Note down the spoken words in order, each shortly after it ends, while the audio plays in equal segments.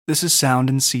This is Sound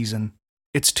in Season.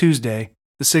 It's Tuesday,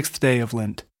 the 6th day of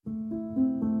Lent.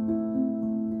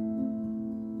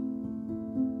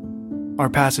 Our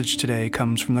passage today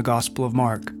comes from the Gospel of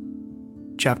Mark,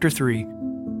 chapter 3,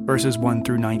 verses 1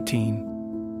 through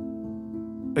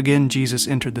 19. Again Jesus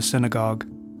entered the synagogue,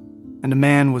 and a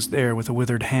man was there with a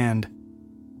withered hand.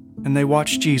 And they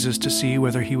watched Jesus to see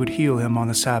whether he would heal him on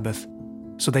the Sabbath,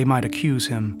 so they might accuse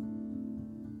him.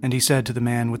 And he said to the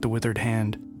man with the withered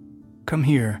hand, "Come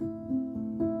here."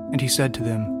 And he said to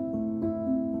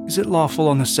them, "Is it lawful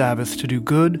on the Sabbath to do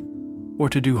good or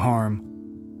to do harm,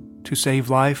 to save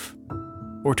life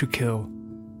or to kill?"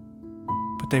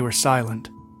 But they were silent.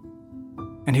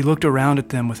 And he looked around at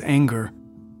them with anger,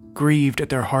 grieved at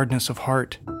their hardness of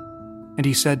heart. And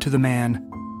he said to the man,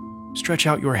 "Stretch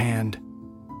out your hand."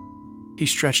 He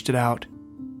stretched it out,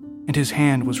 and his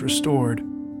hand was restored.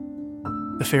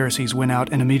 The Pharisees went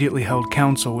out and immediately held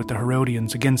counsel with the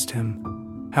Herodians against him,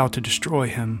 how to destroy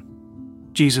him.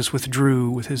 Jesus withdrew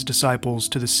with his disciples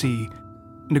to the sea,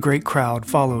 and a great crowd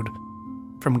followed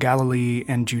from Galilee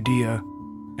and Judea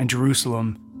and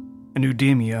Jerusalem and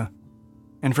Idumea,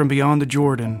 and from beyond the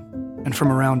Jordan, and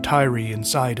from around Tyre and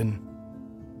Sidon.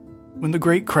 When the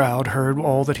great crowd heard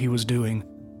all that he was doing,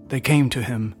 they came to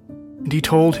him, and he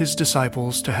told his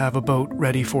disciples to have a boat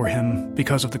ready for him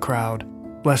because of the crowd,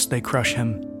 lest they crush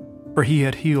him, for he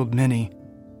had healed many,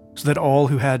 so that all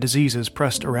who had diseases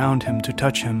pressed around him to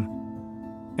touch him.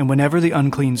 And whenever the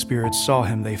unclean spirits saw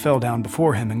him, they fell down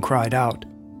before him and cried out,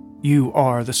 "You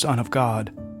are the Son of God."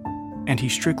 And he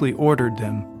strictly ordered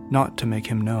them not to make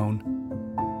him known.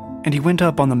 And he went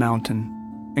up on the mountain,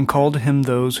 and called to him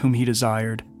those whom he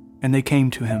desired, and they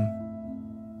came to him.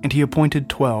 And he appointed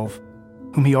 12,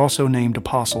 whom he also named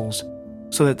apostles,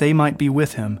 so that they might be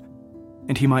with him,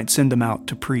 and he might send them out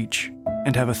to preach,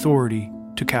 and have authority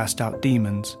to cast out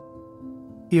demons.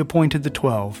 He appointed the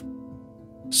 12,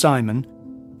 Simon,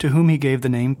 to whom he gave the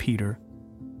name Peter,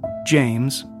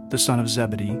 James, the son of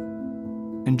Zebedee,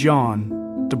 and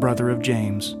John, the brother of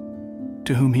James,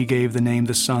 to whom he gave the name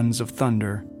the sons of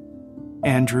thunder,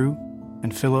 Andrew,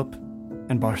 and Philip,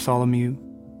 and Bartholomew,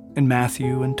 and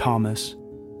Matthew, and Thomas,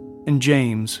 and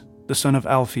James, the son of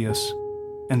Alphaeus,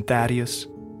 and Thaddeus,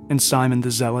 and Simon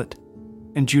the Zealot,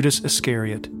 and Judas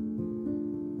Iscariot,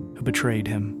 who betrayed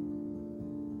him.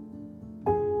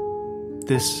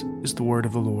 This is the word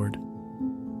of the Lord.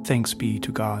 Thanks be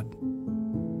to God.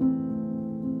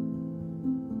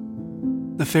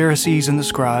 The Pharisees and the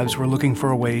scribes were looking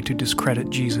for a way to discredit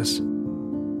Jesus.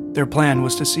 Their plan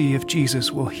was to see if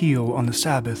Jesus will heal on the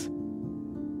Sabbath.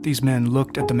 These men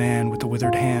looked at the man with the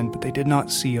withered hand, but they did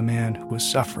not see a man who was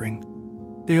suffering.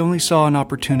 They only saw an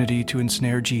opportunity to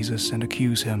ensnare Jesus and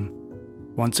accuse him,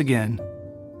 once again,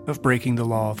 of breaking the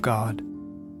law of God.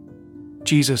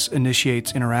 Jesus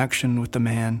initiates interaction with the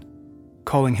man,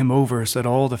 calling him over so that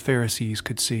all the Pharisees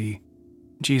could see.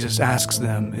 Jesus asks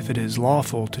them if it is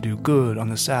lawful to do good on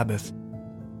the Sabbath.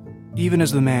 Even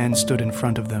as the man stood in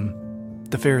front of them,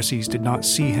 the Pharisees did not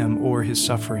see him or his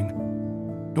suffering,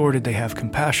 nor did they have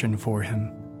compassion for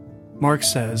him. Mark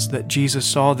says that Jesus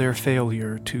saw their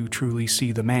failure to truly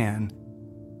see the man,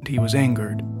 and he was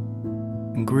angered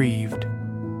and grieved.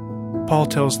 Paul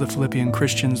tells the Philippian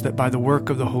Christians that by the work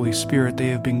of the Holy Spirit they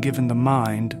have been given the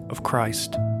mind of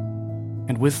Christ.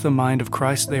 And with the mind of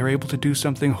Christ they are able to do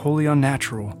something wholly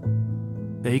unnatural.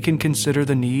 They can consider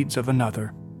the needs of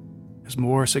another as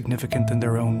more significant than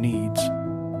their own needs.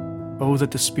 Oh,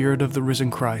 that the Spirit of the risen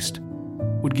Christ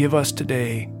would give us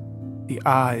today the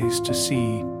eyes to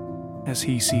see as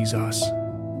he sees us.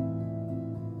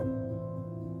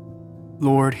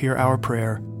 Lord, hear our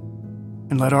prayer,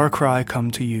 and let our cry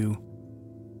come to you.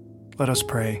 Let us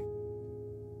pray.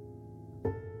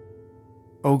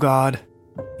 O God,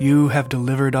 you have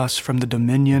delivered us from the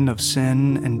dominion of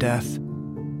sin and death,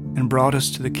 and brought us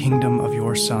to the kingdom of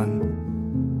your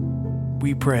Son.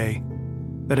 We pray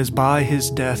that as by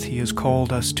his death he has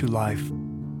called us to life,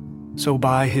 so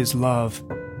by his love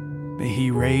may he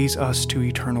raise us to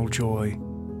eternal joy.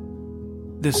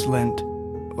 This Lent,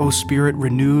 O Spirit,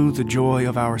 renew the joy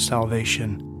of our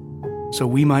salvation, so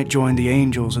we might join the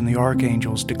angels and the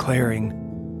archangels declaring,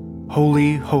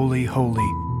 "Holy, holy,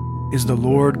 holy is the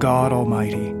Lord God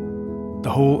Almighty. The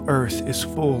whole earth is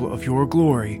full of your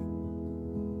glory."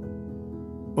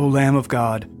 O Lamb of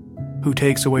God, who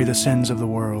takes away the sins of the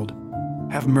world,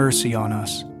 have mercy on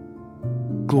us.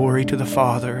 Glory to the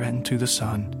Father, and to the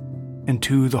Son, and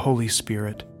to the Holy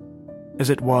Spirit, as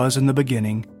it was in the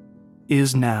beginning,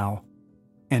 is now,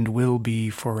 and will be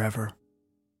forever.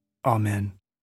 Amen.